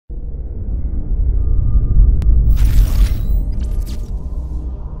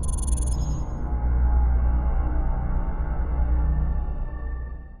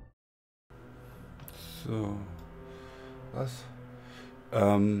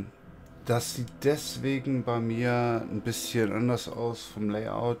Das sieht deswegen bei mir ein bisschen anders aus vom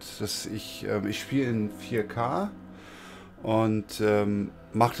Layout, dass ich spiele in 4K und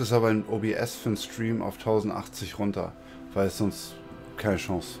mache das aber in OBS für den Stream auf 1080 runter, weil es sonst keine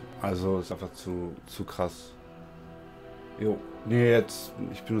Chance. Also ist einfach zu krass. Jo, nee,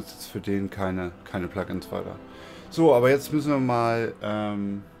 ich benutze jetzt für den keine Plugins weiter. So, aber jetzt müssen wir mal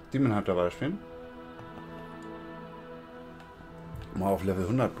Demon Hunter weiterspielen. Mal auf Level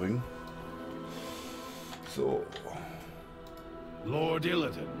 100 bringen. So. Lord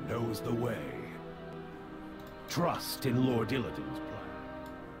Illidan knows the way. Trust in Lord Illidan's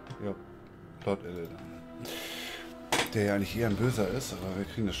plan. Ja, Lord Illidan. Der ja eigentlich eher ein Böser ist, aber wir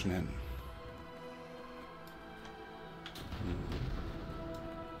kriegen das schon hin.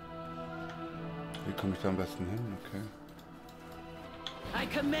 Wie komme ich da am besten hin? Okay. I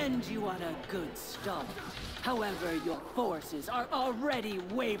commend you on a good start. However, your forces are already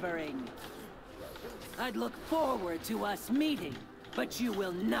wavering. I'd look forward to us meeting, but you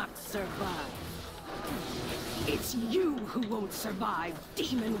will not survive. It's you who won't survive,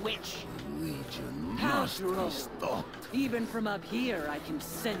 demon witch! Legion After all, must be stopped. even from up here, I can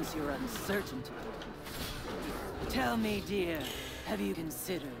sense your uncertainty. Tell me, dear, have you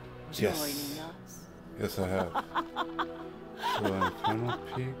considered joining us? Yes, I have. So, ein Final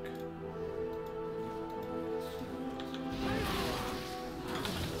Peak.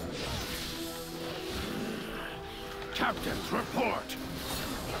 Captains, report!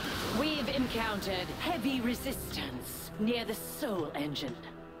 We've encountered heavy resistance near the Soul Engine.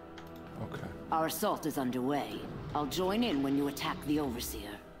 Okay. Our assault is underway. I'll join in when you attack the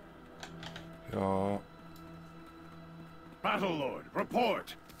Overseer. Ja. Battlelord,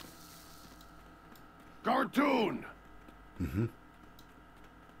 report! Cartoon! Mhm.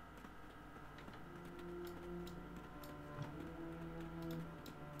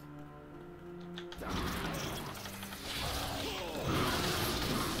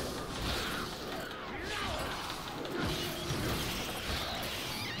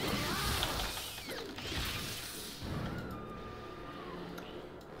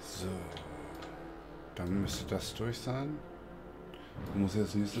 So. Dann müsste das durch sein. Muss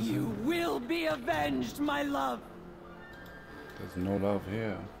jetzt nächstes You hin. will be avenged, my love! There's no love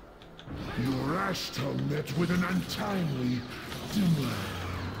here. Your Ashton met with an untimely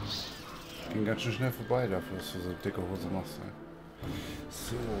demise. Ging ganz schön schnell vorbei dafür, dass du so dicke Hose machst. Ey.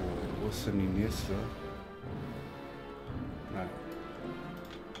 So, wo ist denn die nächste? Nein.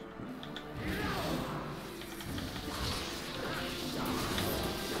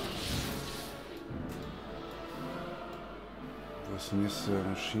 Wo ist die nächste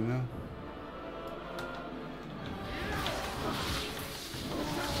Maschine?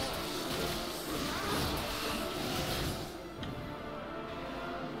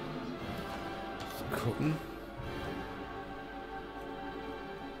 Gucken.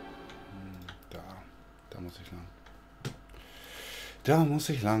 Da muss ich lang. Da muss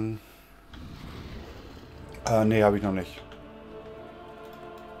ich lang. Nee, habe ich noch nicht.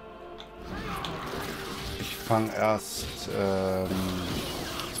 Ich fange erst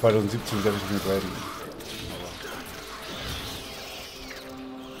 2017 wieder richtig mit Werden.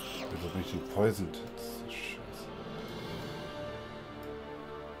 Wieso bin ich denn poisoned? Das ist scheiße.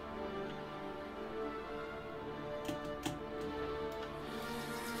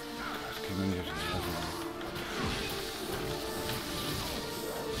 Das geht mir nicht auf die Nerven.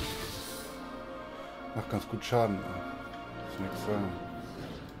 Macht ganz gut Schaden. Ist nichts sagen.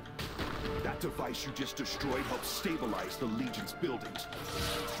 That device you just destroyed helps stabilize the Legion's buildings.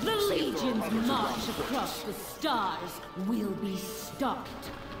 The Legion's march across the stars will be stopped.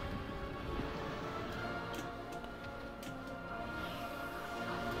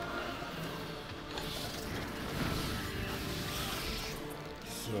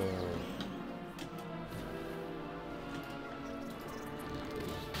 So.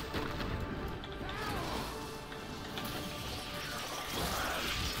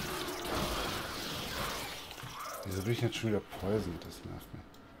 Wieso bin ich jetzt schon wieder poisoned? Das nervt mich.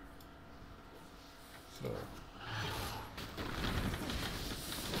 So.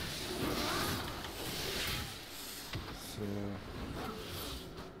 So.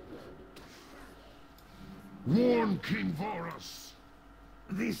 Warn King Varus!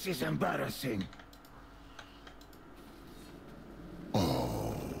 This is embarrassing.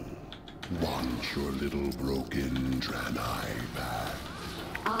 Oh, want your little broken Draenei back?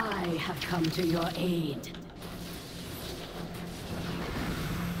 I have come to your aid.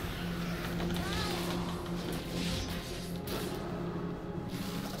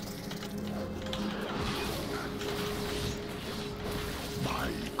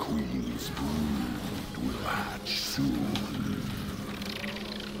 queen's brood will hatch soon.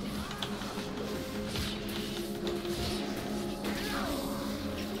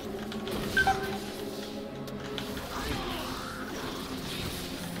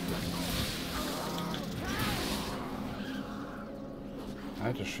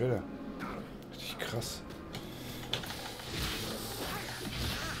 Alter Schwede. Richtig krass.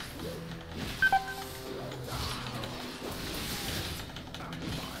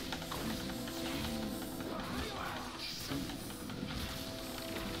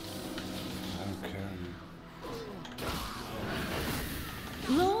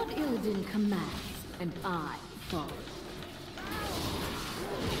 Lord Illidan commands, and I follow.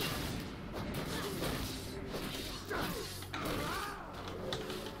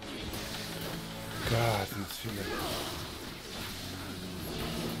 Gott, das viele.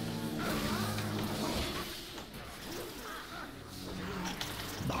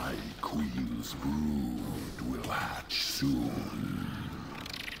 My queen's brood will hatch soon.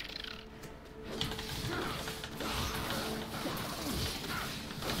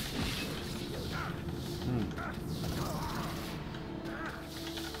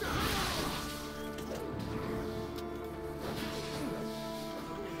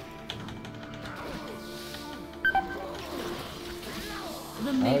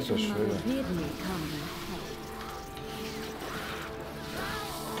 The Alter mission Schwede. bid me come ahead.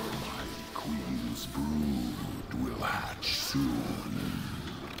 My queen's brood will hatch soon.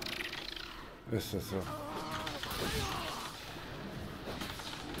 Ist das so?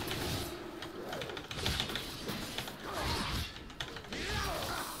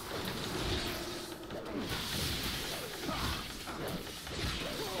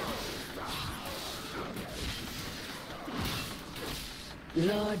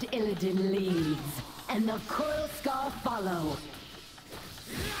 Lord Illidan leads, and the coil scar follow.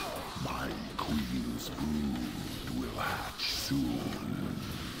 My queen's brood will hatch soon.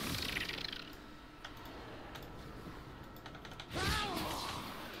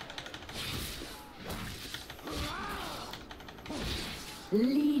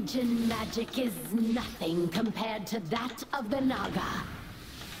 Legion magic is nothing compared to that of the Naga.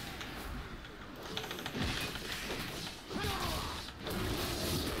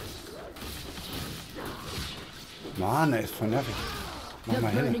 Mann, ey, ist voll nervig. Mach The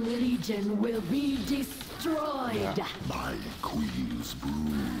mal hin. burning legion will be destroyed. Ja. My queen's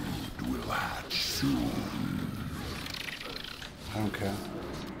brood will hatch soon. Okay.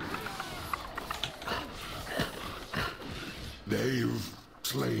 They've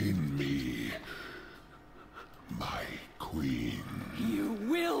slain me. My queen. You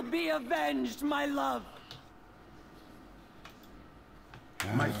will be avenged, my love.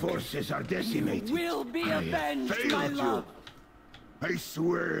 My forces are decimated. You will be I have avenged, failed my you. love. I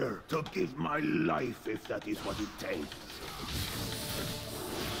swear to give my life if that is what it takes.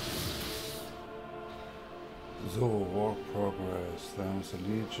 So, War Progress. Da muss a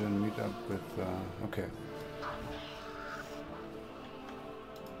Legion meet up with. Okay.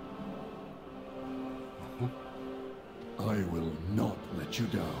 I will not let you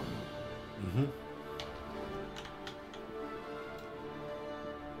down.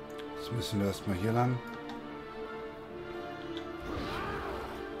 Jetzt müssen wir erstmal hier lang.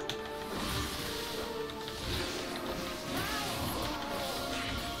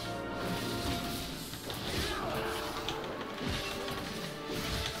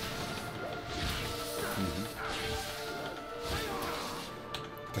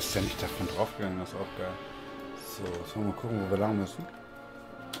 Das ist ja nicht davon draufgegangen, das ist auch geil. So, jetzt wollen wir mal gucken, wo wir lang müssen.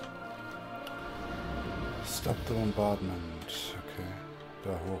 Stop the bombardment. Okay,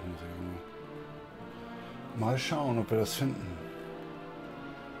 da hoch muss ich immer. Mal schauen, ob wir das finden.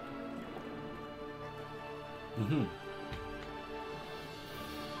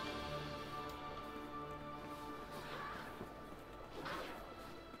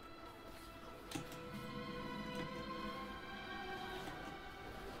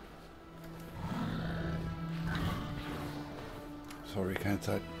 Sorry, keine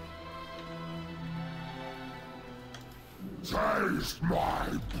Zeit. Taste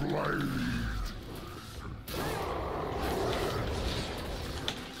my blade.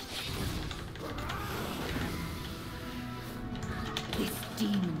 This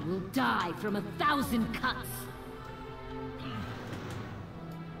demon will die from 1,000 cuts.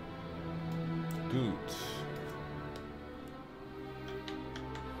 Gut.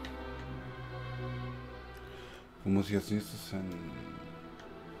 Wo muss ich jetzt nächstes hin?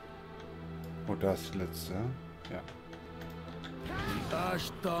 Oh, da ist die letzte. Ja.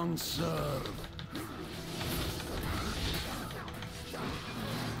 Ashton serve.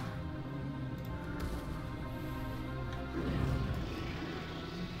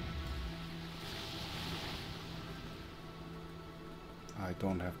 I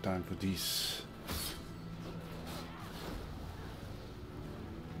don't have time for this.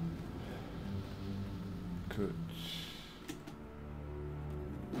 Gut.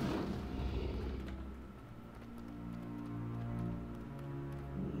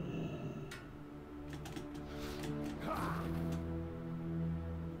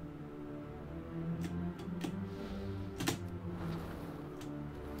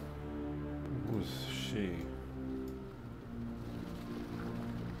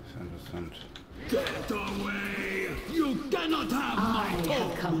 Get away! You cannot have my I home!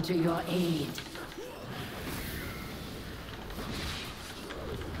 have come to your aid.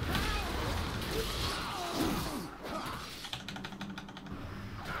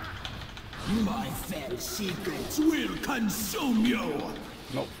 My fell secrets will consume you!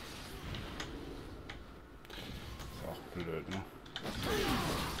 Nope. Ist auch blöd, ne?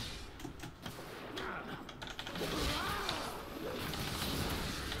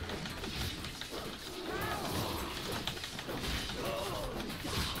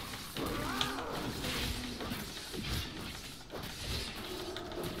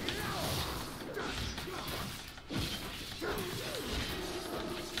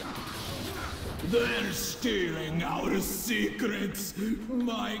 They're stealing our secrets,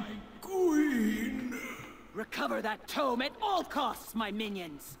 my queen! Recover that tome at all costs, my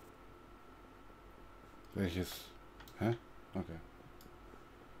minions! Welches? Hä? Okay.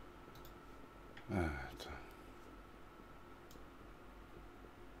 Alter.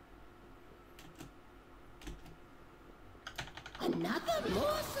 Another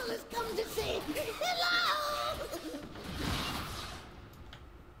morsel has come to say hello!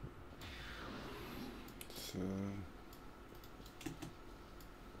 So.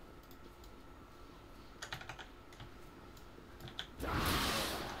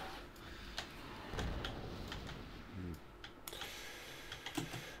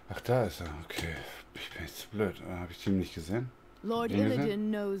 Ach, da ist er. Okay. Ich bin jetzt zu blöd. Habe ich den nicht gesehen? Lord Den gesehen?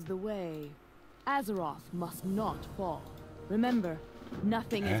 Illidan knows the way. Azeroth must not fall. Remember,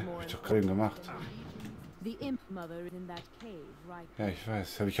 nothing Hä? is more Hab ich doch gerade eben gemacht. The Imp Mother is in that cave, right? Ja, ich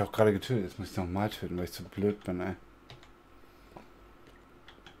weiß. Habe ich auch gerade getötet. Jetzt muss ich nochmal töten, weil ich zu blöd bin, ey.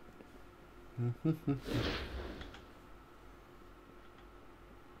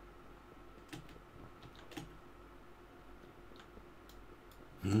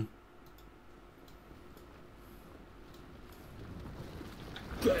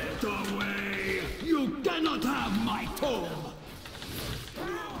 Get away! You cannot have my tome!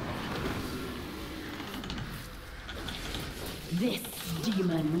 This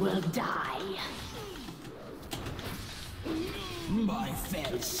demon will die. My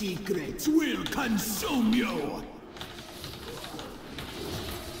fell secrets will consume you!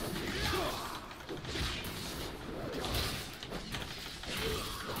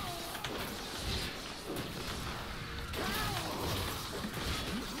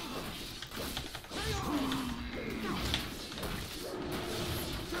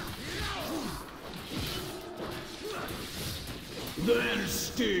 They're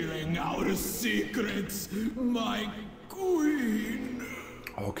stealing our secrets, my queen!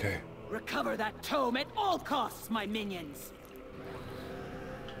 Okay. Recover that tome at all costs, my minions!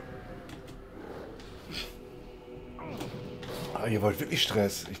 Ah, ihr wollt wirklich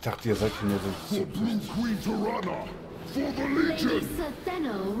Stress. Ich dachte, ihr seid hier nur so... Queen Tirana, for the Lady Legion!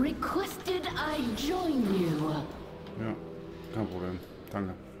 Satheno requested I join you. Ja, kein Problem.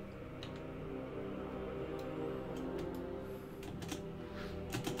 Danke.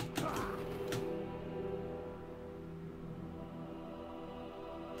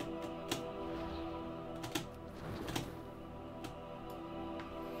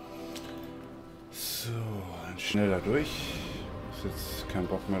 So, dann schneller durch. Ist jetzt kein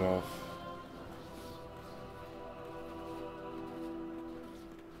Bock mehr drauf.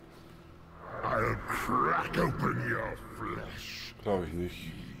 I'll crack open your flesh. Glaube ich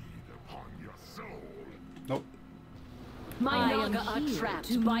nicht. Upon your soul. Nope. My I am naga are here trapped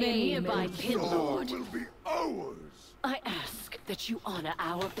to by a maim nearby and pit Soul lord. will be ours. I ask that you honor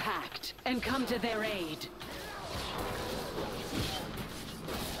our pact and come to their aid.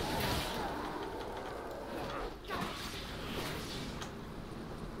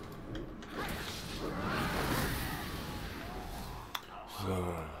 So,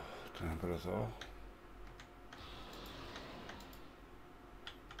 dann haben wir das auch.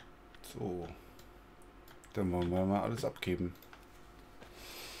 So. Dann wollen wir mal alles abgeben.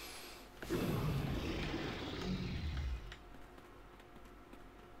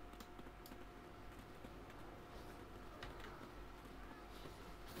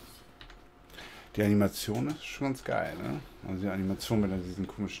 Die Animation ist schon ganz geil, ne? Also die Animation, wenn er diesen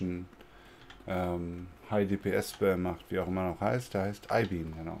komischen High DPS Spell macht, wie auch immer noch heißt, der heißt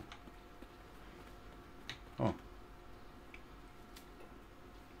I-Beam, genau. Oh.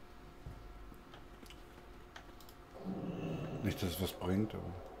 Nicht, dass es was bringt, aber...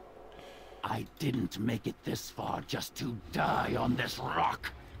 I didn't make it this far just to die on this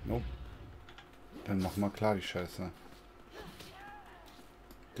rock. Nope. Dann mach mal klar die Scheiße.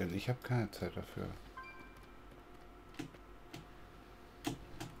 Denn ich habe keine Zeit dafür.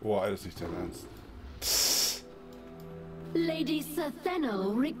 Oh, alles nicht dein Ernst. Lady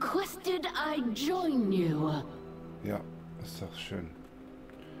Satheno requested I join you. Ja, ist doch schön.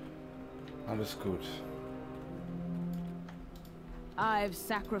 Alles gut. I've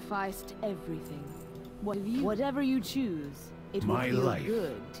sacrificed everything. Whatever you choose, it will My feel life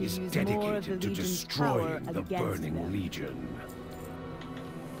good to is use more of the dedicated to Legion's power destroying the against Burning them. Legion.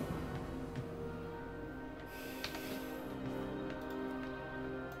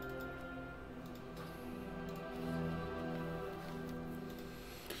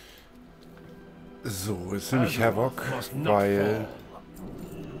 So, jetzt nehme ich Havoc,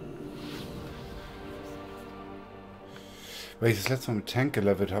 weil ich das letzte Mal mit Tank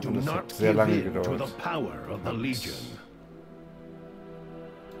gelevelt habe und das hat sehr lange gedauert.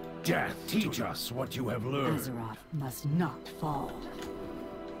 Death, teach us what you have learned. Azeroth must not fall.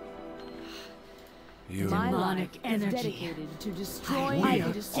 My life Demonic is energy. dedicated to destroying I and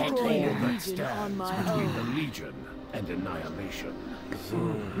will destroying settle the that Legion on my Between own. the Legion and annihilation.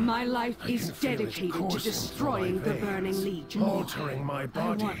 My life I is can feel it dedicated to coursing through destroying my the veins, Burning Legion. altering my I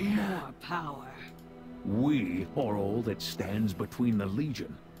body. want more power. We are all that stands between the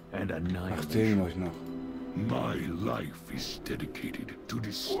Legion and Ach, den annihilation. muss ich noch. My life is dedicated to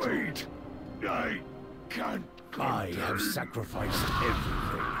destroy. Wait! I can't. I have sacrificed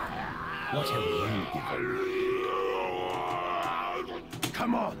everything. What have you given?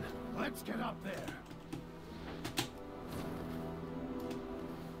 Come on, let's get up there.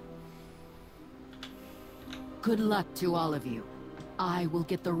 Good luck to all of you. I will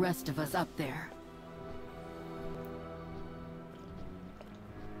get the rest of us up there.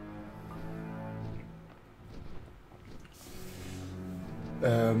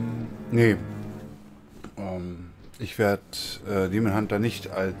 Nee. Ich werde Demon Hunter nicht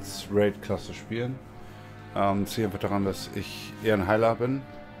als Raid-Klasse spielen. Es liegt einfach daran, dass ich eher ein Heiler bin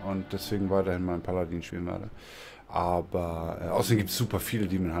und deswegen weiterhin meinen Paladin spielen werde. Aber außerdem gibt es super viele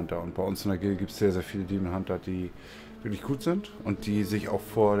Demon Hunter und bei uns in der Guild gibt es sehr, sehr viele Demon Hunter, die wirklich gut sind und die sich auch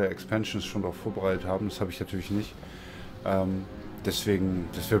vor der Expansion schon darauf vorbereitet haben. Das habe ich natürlich nicht. Deswegen,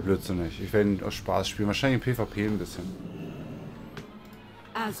 das wäre blödsinnig. Ich werde ihn aus Spaß spielen, wahrscheinlich im PvP ein bisschen.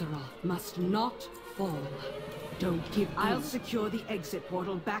 Azeroth must not fall. Don't give in. I'll secure the exit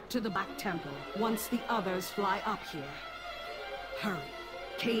portal back to the Black Temple once the others fly up here. Hurry.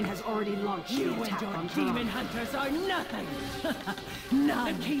 Kane has already launched the attack on demon hunters are nothing!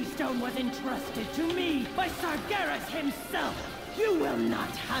 None. The keystone was entrusted to me by Sargeras himself! You will not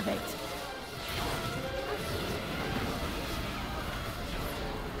have it!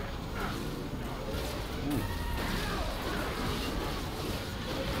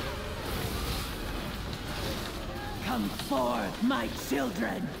 Come forth, my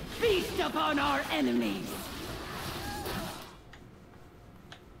children! Feast upon our enemies!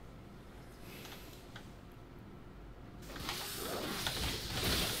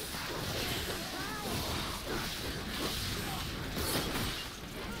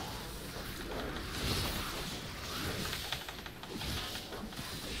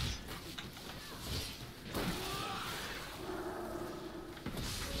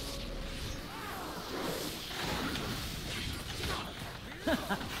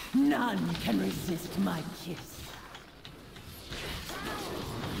 None can resist my kiss.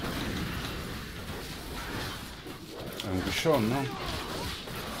 Eigentlich schon, ne?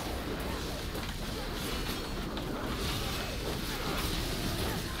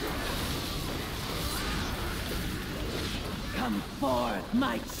 Come forth,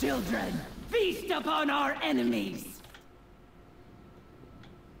 my children! Feast upon our enemies!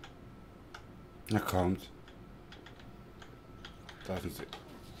 Na kommt. Darf ich sie.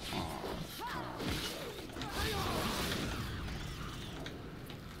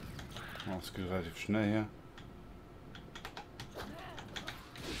 Oh, das geht relativ schnell hier.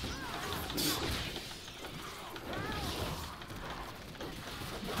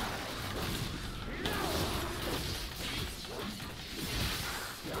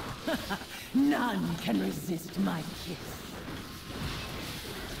 None can resist my kiss.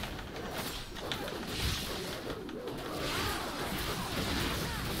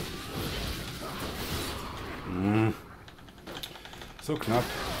 So knapp.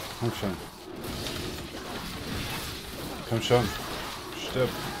 Komm schon. Komm schon. Stirb.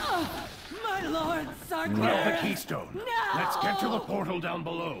 My lord, Not the Sargeras! keystone. No! Let's get to the portal down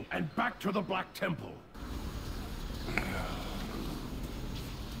below and back to the Black Temple.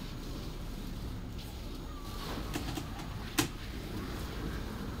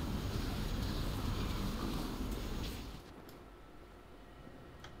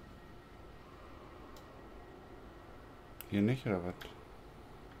 Hier nicht, oder was?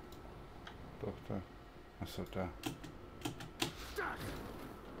 Doch, da. Achso, da.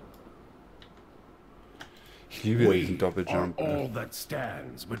 Ich liebe diesen We are Doppeljump. all that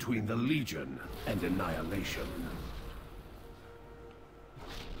stands between the Legion and annihilation.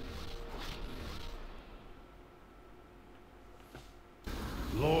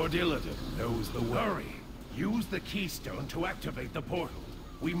 Lord Illidan knows the way. Hurry! Use the keystone to activate the portal.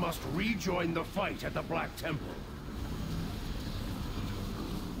 We must rejoin the fight at the Black Temple.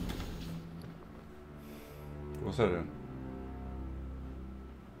 Wo ist er denn?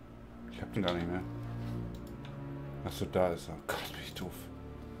 Ich hab den gar nicht mehr. Achso, da ist er. Gott, bin ich doof.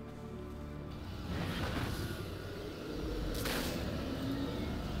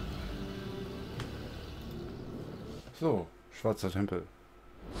 So, schwarzer Tempel.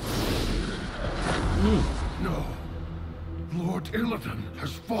 No. Lord Illidan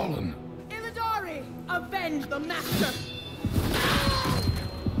has fallen. Illidari, avenge the master!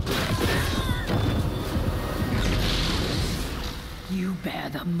 You bear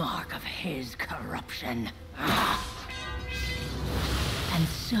the mark of his corruption. And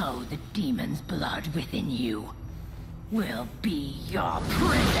so the demon's blood within you will be your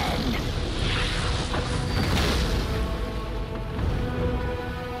prison.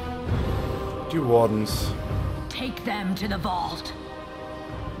 Die Wardens. Take them to the vault.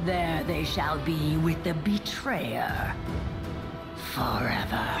 There they shall be with the betrayer.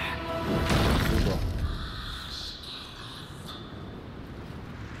 Forever. Super.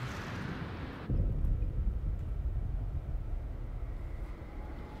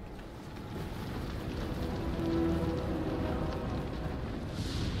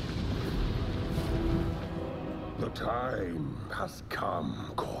 The time has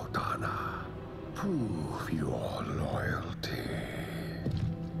come, Gul'Dan. Prove your loyalty.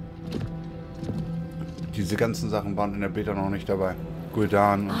 Diese ganzen Sachen waren in der Beta noch nicht dabei.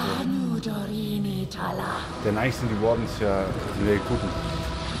 Gul'Dan und so. Denn eigentlich sind die Wardens ja die Guten.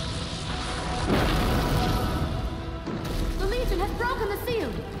 The Legion has broken the seal!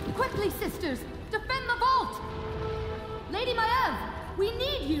 Quickly, sisters! Defend the vault! Lady Maiev, we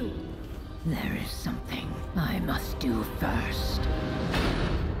need you! There is something I must do first.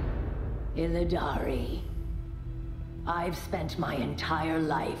 Illidari, I've spent my entire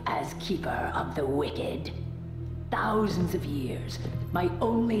life as keeper of the wicked. Thousands of years, my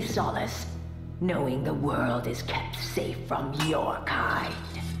only solace, knowing the world is kept safe from your kind.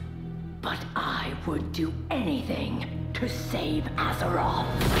 But I would do anything to save Azeroth.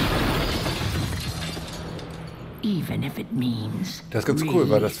 Even if it means Das ist ganz cool,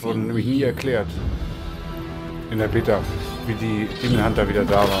 weil das wurde nämlich nie erklärt. In der Beta, wie die Demon Hunter wieder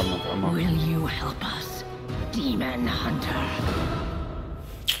da waren auf einmal. Will you help us, Demon Hunter?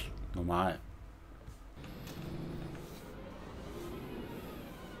 Normal.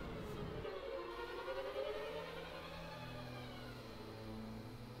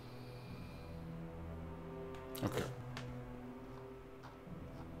 Okay.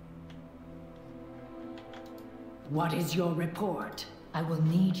 What is your report? I will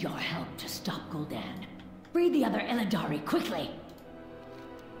need your help to stop Gul'Dan. Free the other Illidari quickly!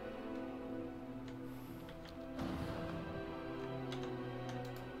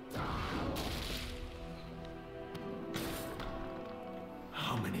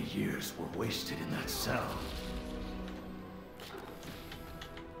 How many years were wasted in that cell?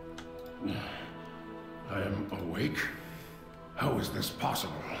 I am awake? How is this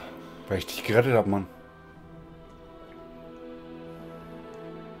possible? Weil ich dich gerettet habe, Mann.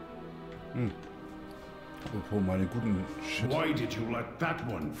 Oh, meine guten Shit. Why did you let that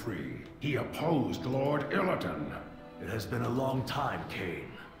one free? He opposed Lord Illidan. It has been a long time, Cain.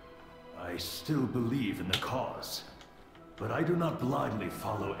 I still believe in the cause. But I do not blindly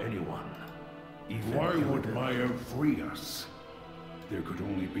follow anyone. Even Why would Illidan. Maiev free us? There could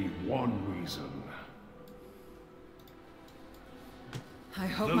only be one reason. I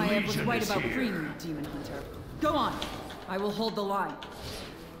hope The Maiev was Legion right is about here. freeing you, Demon Hunter. Go on. I will hold the line.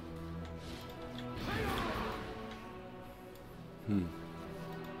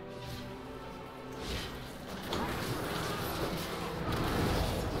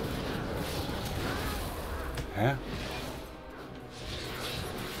 Hä?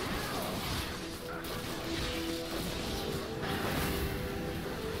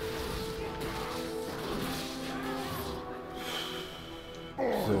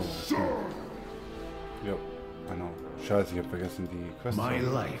 Scheiße, ich hab vergessen die Quest. My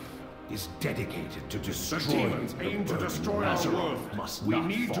life is dedicated to destroying The demons aim to destroy our world. Must We not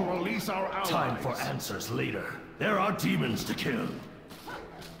need to fall. release our allies. Time for answers later. There are demons to kill.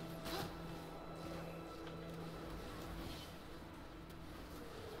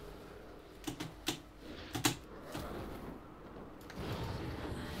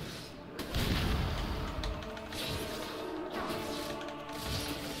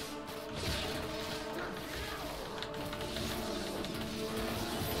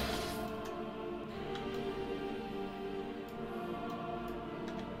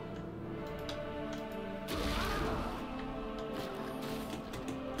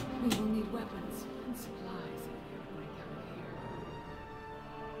 We will need weapons and supplies if we are to break out of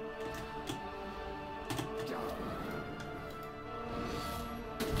here.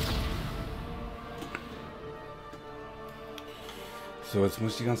 So, jetzt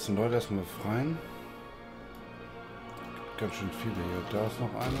muss ich die ganzen Leute erstmal befreien. Ganz schön viele hier. Da ist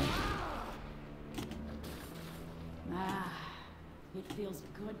noch einer. Ah, it feels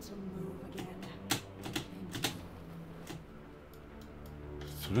good to move again. Was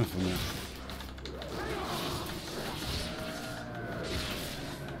ist denn von mir?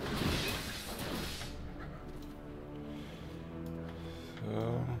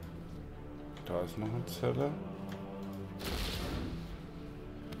 So. Da ist noch eine Zelle.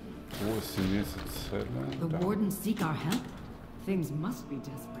 Wo ist die nächste Zelle? The Da. wardens seek our help? Things must be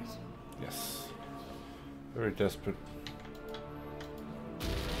desperate. Yes. Very desperate.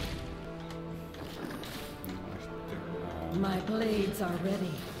 My blades are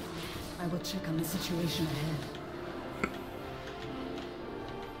ready. I will check on the situation ahead.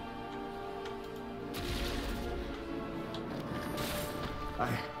 I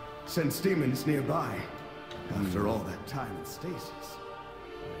sense demons nearby. After all that time in stasis,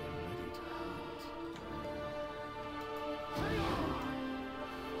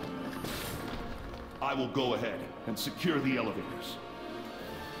 I will go ahead and secure the elevators.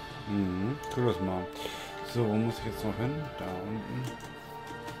 Mhm, tu das mal. So, wo muss ich jetzt noch hin? Da unten.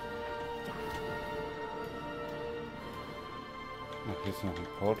 Ach, hier ist noch ein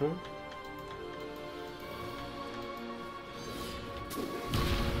Portal.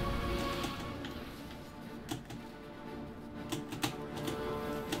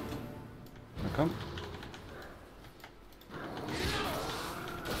 Na komm.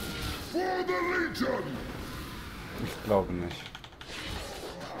 For the Legion! Ich glaube nicht.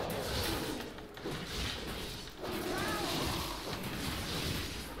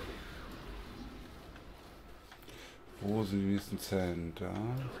 Wo sind die nächsten Zellen? Da.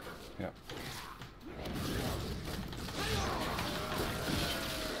 Ja.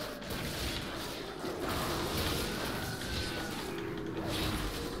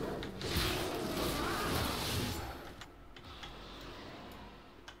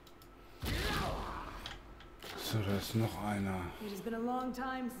 So, da ist noch einer. It has been a long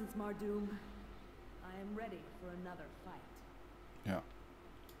time since Mardoom. I am ready for another fight. Ja.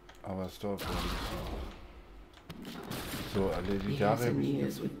 Aber es dauert wohl ein bisschen. So, erledigt Years Jahre. and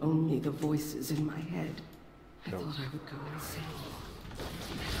years with only the voices in my head. I Ja. thought I would go insane.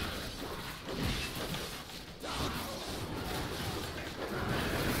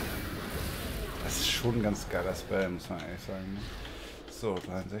 Das ist schon ein ganz geiler Spell, muss man ehrlich sagen. Ne? So,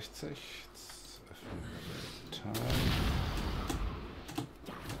 63. Jetzt öffnen wir Teil.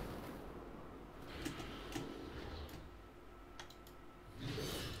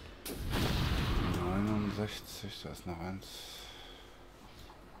 69, da ist noch eins.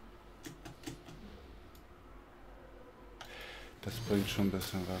 Das bringt schon ein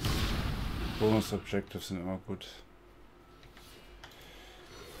bisschen was. Bonus-Objectives sind immer gut.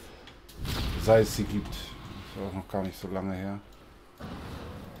 Sei es sie gibt. Ist auch noch gar nicht so lange her.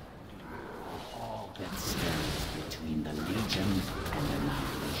 All that stands between the Legion and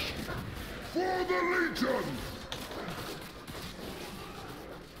annihilation. For the Legion!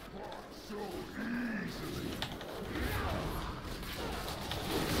 So easily.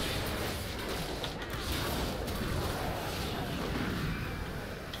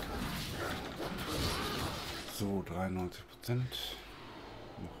 So, 93%.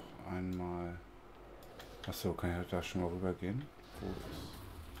 Noch einmal. Achso, kann ich halt da schon mal rübergehen? Wo ist.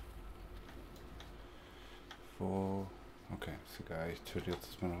 Wo. Okay, ist egal. Ich töte jetzt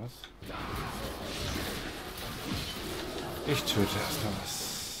erstmal noch was. Ich töte erstmal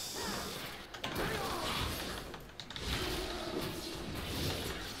was.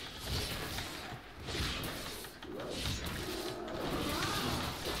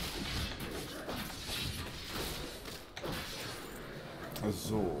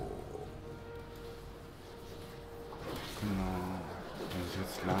 So.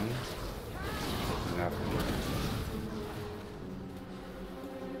 lang. Ja.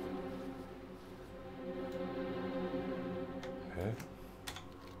 Hä?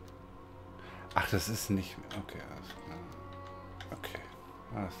 Ach, das ist nicht... Okay, alles klar. Okay,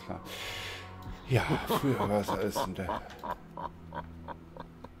 alles klar. Ja, früher war es alles in der...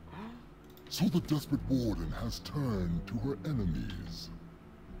 So the desperate warden has turned to her enemies.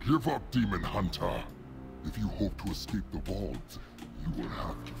 Give up, Demon Hunter. If you hope to escape the vault, you will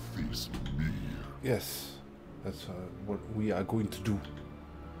have to face me. Yes, that's what we are going to do.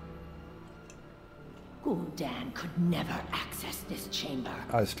 Gul'Dan could never access this chamber.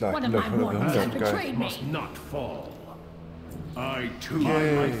 Alles klar, One of my wardens has betrayed me. Must not fall. I too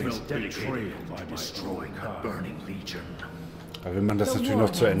felt betrayed by destroying the burning legion. Da will man das natürlich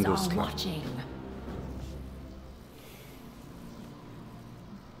noch zu Ende ist, klar.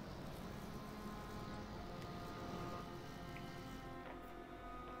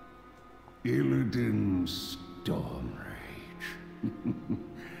 Illidan's storm rage.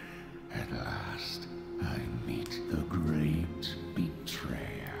 At last, I meet the great betrayer.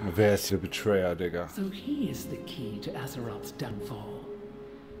 Wer ist der Betrayer, Digga? So he is the key to Azeroth's downfall.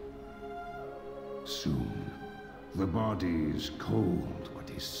 Soon, the body is cold, but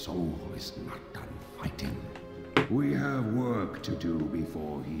his soul is not done fighting. We have work to do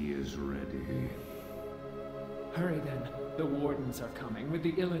before he is ready. Hurry then. The wardens are coming with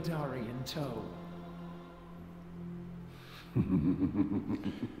the Illidari in tow.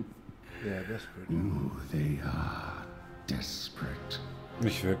 Ja, desperate. Ooh, they are desperate.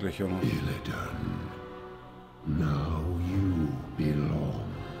 Nicht wirklich, Junge. Illidan, now you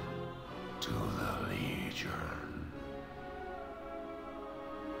belong to the Legion.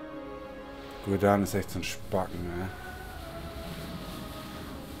 Gul'Dan ist echt so ein Spacken, ne?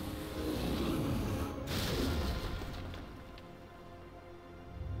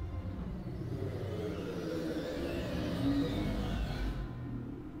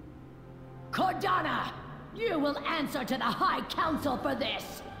 Cordana, you will answer to the High Council for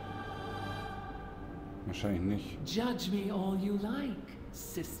this. Wahrscheinlich nicht. Judge me all you like,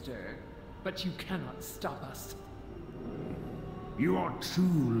 sister, but you cannot stop us. You are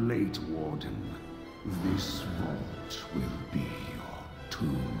too late, Warden. This vault will be your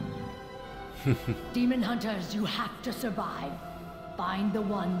tomb. Demon hunters, you have to survive. Find the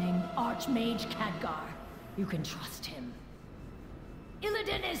one named Archmage Khadgar. You can trust him.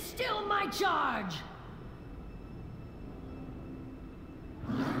 Illidan is still my charge!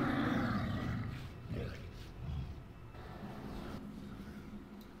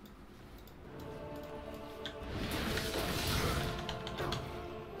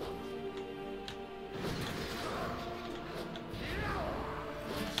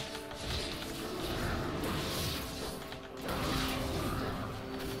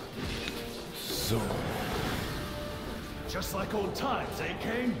 So. Just like old times, eh,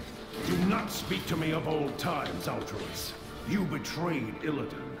 Cain? Do not speak to me of old times, Altruis. You betrayed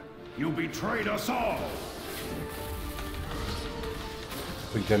Illidan. You betrayed us all!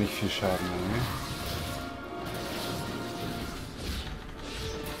 Bringt ja nicht viel Schaden, ne?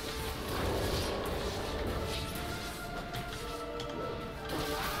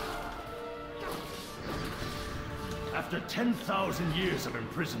 After 10,000 years of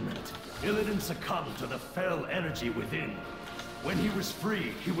imprisonment, Illidan succumbed to the fell energy within. When he was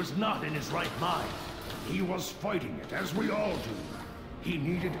free, he was not in his right mind. He was fighting it, as we all do. He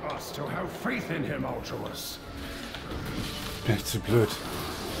needed us to have faith in him, Altruis. Bin ich zu blöd.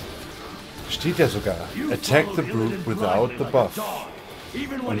 Steht ja sogar. Attack the brute without the buff.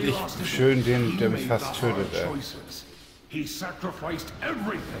 Und ich schön den, der mich fast tötet, ey. He sacrificed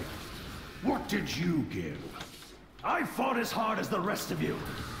everything. What did you give? I fought as hard as the rest of you,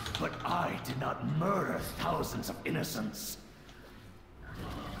 but I did not murder thousands of innocents.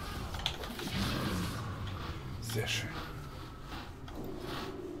 Sehr schön.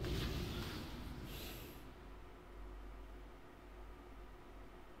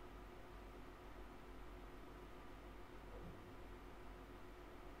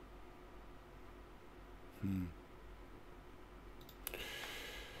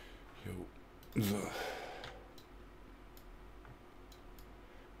 Jo. So.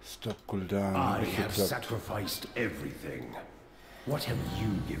 Stop Gul'Dan. I have sacrificed everything. What have you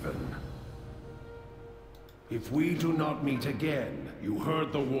given? If we do not meet again, you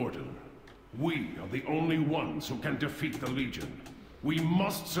heard the Warden. We are the only ones who can defeat the Legion. We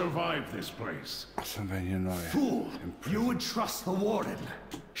must survive this place. Was haben wir hier neu? Fool! You would trust the Warden.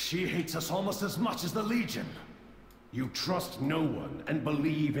 She hates us almost as much as the Legion. You trust no one and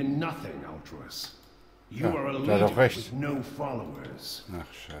believe in nothing, Altruis. You are a der hat auch leader recht. with no followers.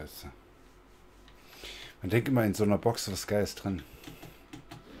 Ach, scheiße. Man denkt immer, in so einer Box ist was Geiles drin.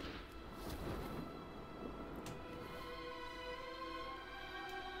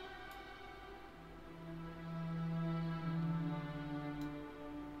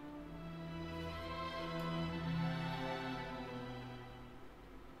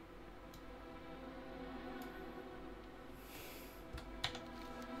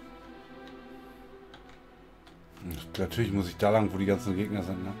 Natürlich muss ich da lang, wo die ganzen Gegner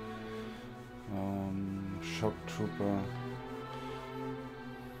sind, ne? Shock Trooper.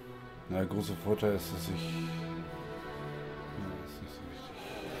 Na, der große Vorteil ist, dass ich... Ja, das ist nicht so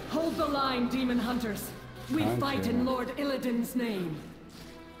wichtig. Hold the line, Demon Hunters. We Danke. fight in Lord Illidan's name.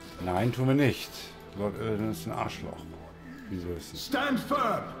 Nein, tun wir nicht. Lord Illidan ist ein Arschloch. Wieso ist es? Stand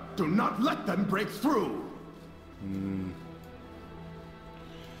firm! Do not let them break through!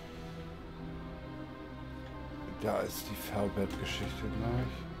 Da ist die Fellbett-Geschichte gleich.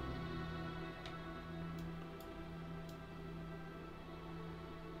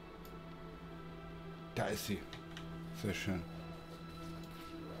 Da ist sie. Sehr schön.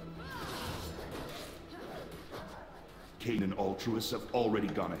 Cain and Altruists have already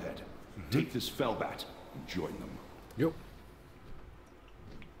gone ahead. Take this Fellbat and join them. Jo.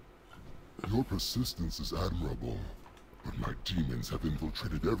 Your persistence is admirable, but my demons have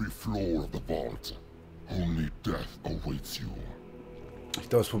infiltrated every floor of the vault. Only death awaits you. Ich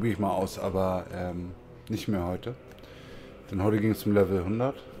glaube, das probiere ich mal aus, aber nicht mehr heute. Denn heute ging es zum Level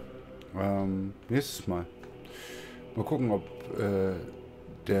 100. Nächstes Mal. Mal gucken, ob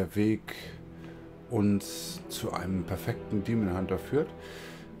der Weg uns zu einem perfekten Demon Hunter führt.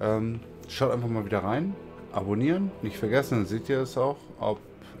 Schaut einfach mal wieder rein. Abonnieren. Nicht vergessen, dann seht ihr es auch, ob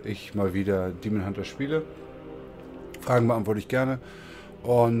ich mal wieder Demon Hunter spiele. Fragen beantworte ich gerne.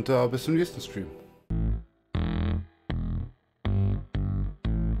 Und bis zum nächsten Stream.